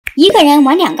一个人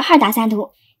玩2个号打3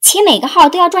图，且每个号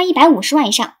都要赚150万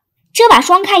以上。这把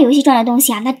双开游戏赚的东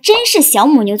西啊，那真是小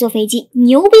母牛坐飞机，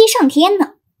牛逼上天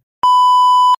呢！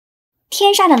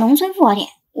天杀的农村复活点，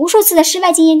无数次的失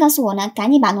败经验告诉我呢，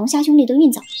赶紧把龙虾兄弟都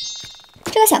运走。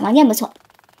这个小房间不错，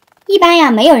一般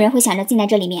呀，没有人会想着进来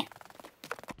这里面。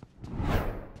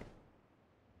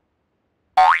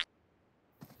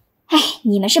哎，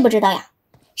你们是不知道呀，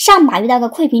上把遇到个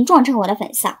窥屏撞车我的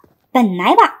粉丝啊，本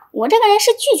来吧，我这个人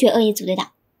是拒绝恶意组队的，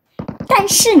但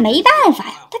是没办法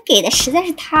呀，他给的实在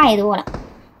是太多了，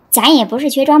咱也不是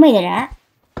缺装备的人。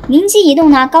灵机一动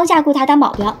呢，高价雇他当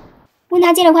保镖，问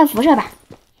他借了块辐射板，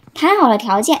谈好了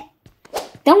条件，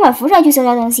等会儿辐射去搜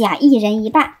掉东西啊，一人一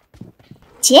半。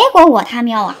结果我他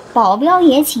喵啊，保镖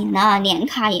也请了，年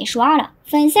卡也刷了，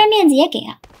粉丝面子也给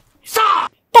了，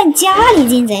但家里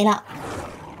进贼了。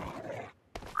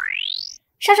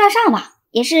上吧，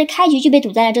也是开局就被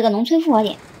堵在了这个农村复活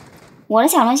点，我的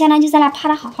小龙虾呢就在那趴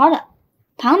得好好的，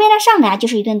旁边他上来就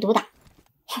是一顿毒打，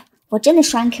我真的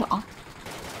双 Q 啊！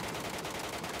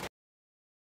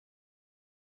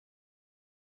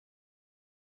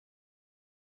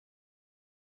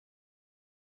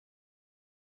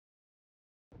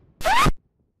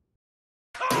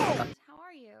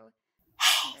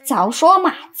早说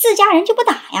嘛，自家人就不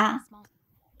打呀！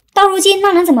到如今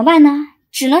那能怎么办呢？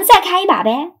只能再开一把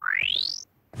呗。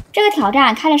这个挑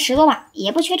战开了10多把，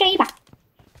也不缺这一把。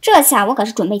这次啊，我可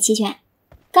是准备齐全。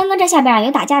刚刚这下边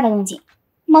有打架的动静，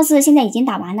貌似现在已经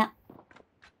打完了。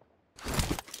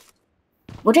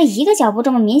我这一个脚步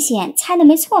这么明显，猜的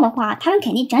没错的话，他们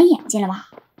肯定长眼睛了吧？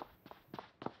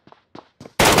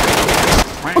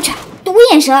我去，独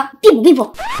眼蛇，必补！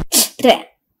不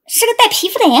对，是个带皮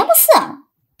肤的 M4。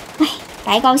哎，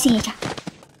白高兴一场。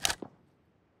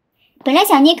本来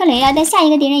想捏颗雷了，但下一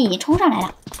个敌人已经冲上来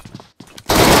了。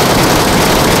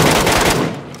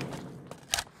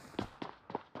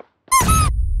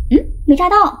没炸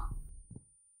到。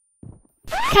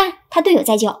看他队友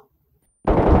在救。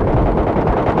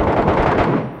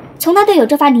从他队友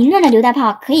这发凌乱的榴弹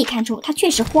炮可以看出，他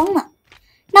确实慌了。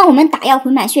那我们打要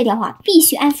回满血的话，必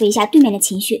须安抚一下对面的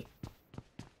情绪。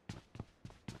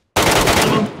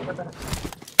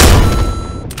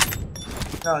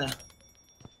漂亮。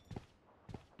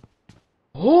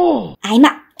哦，哎呀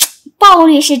妈，爆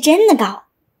率是真的高，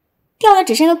掉的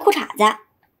只剩个裤衩子。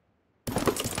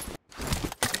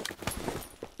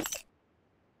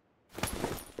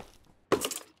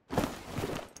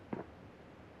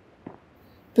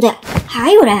不对，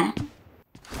还有人。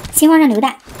先换上榴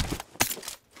弹，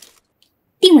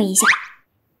定位一下。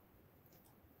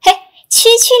嘿，区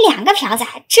2个嫖仔，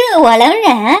这我能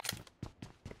忍。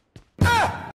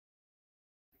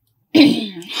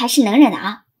还是能忍的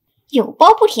啊。有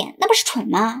包不舔，那不是蠢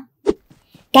吗？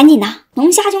赶紧的，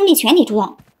龙虾兄弟全体出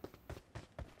动！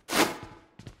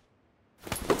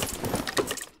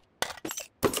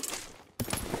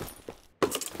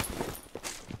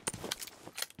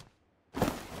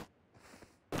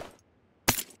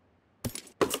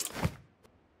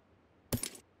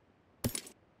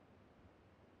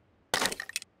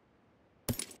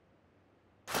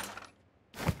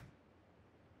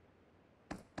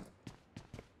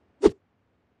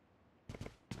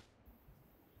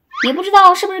也不知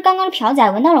道是不是刚刚的嫖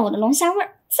仔闻到了我的龙虾味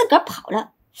儿，自个儿跑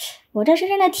了。我这身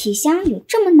上的体香有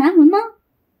这么难闻吗？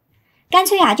干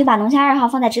脆啊，就把龙虾2号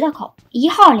放在直道口，1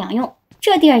号2用。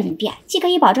这地儿隐蔽，既可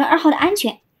以保证2号的安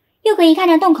全，又可以看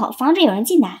着洞口，防止有人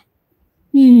进来。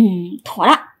妥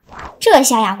了。这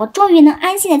下呀，我终于能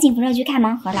安心的进辐射区看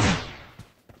盲盒了。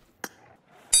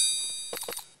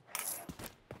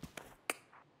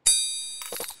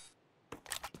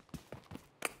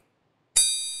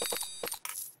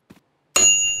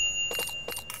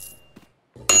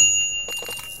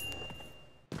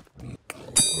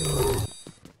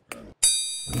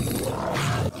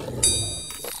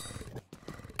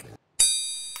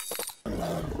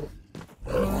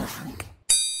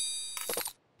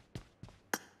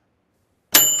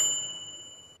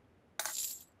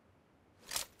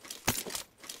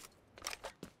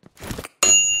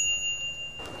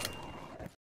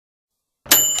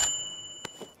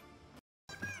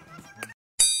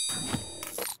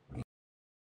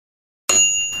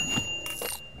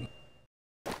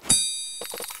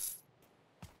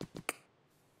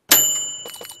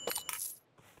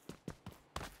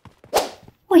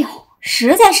哎呦，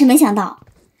实在是没想到，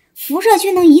辐射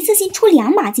区能一次性出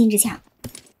2把精致枪，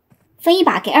分一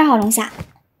把给2号龙虾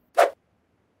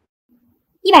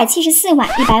，174万、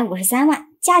153万，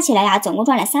加起来呀，总共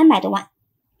赚了300多万，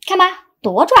看吧，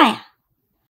多赚呀！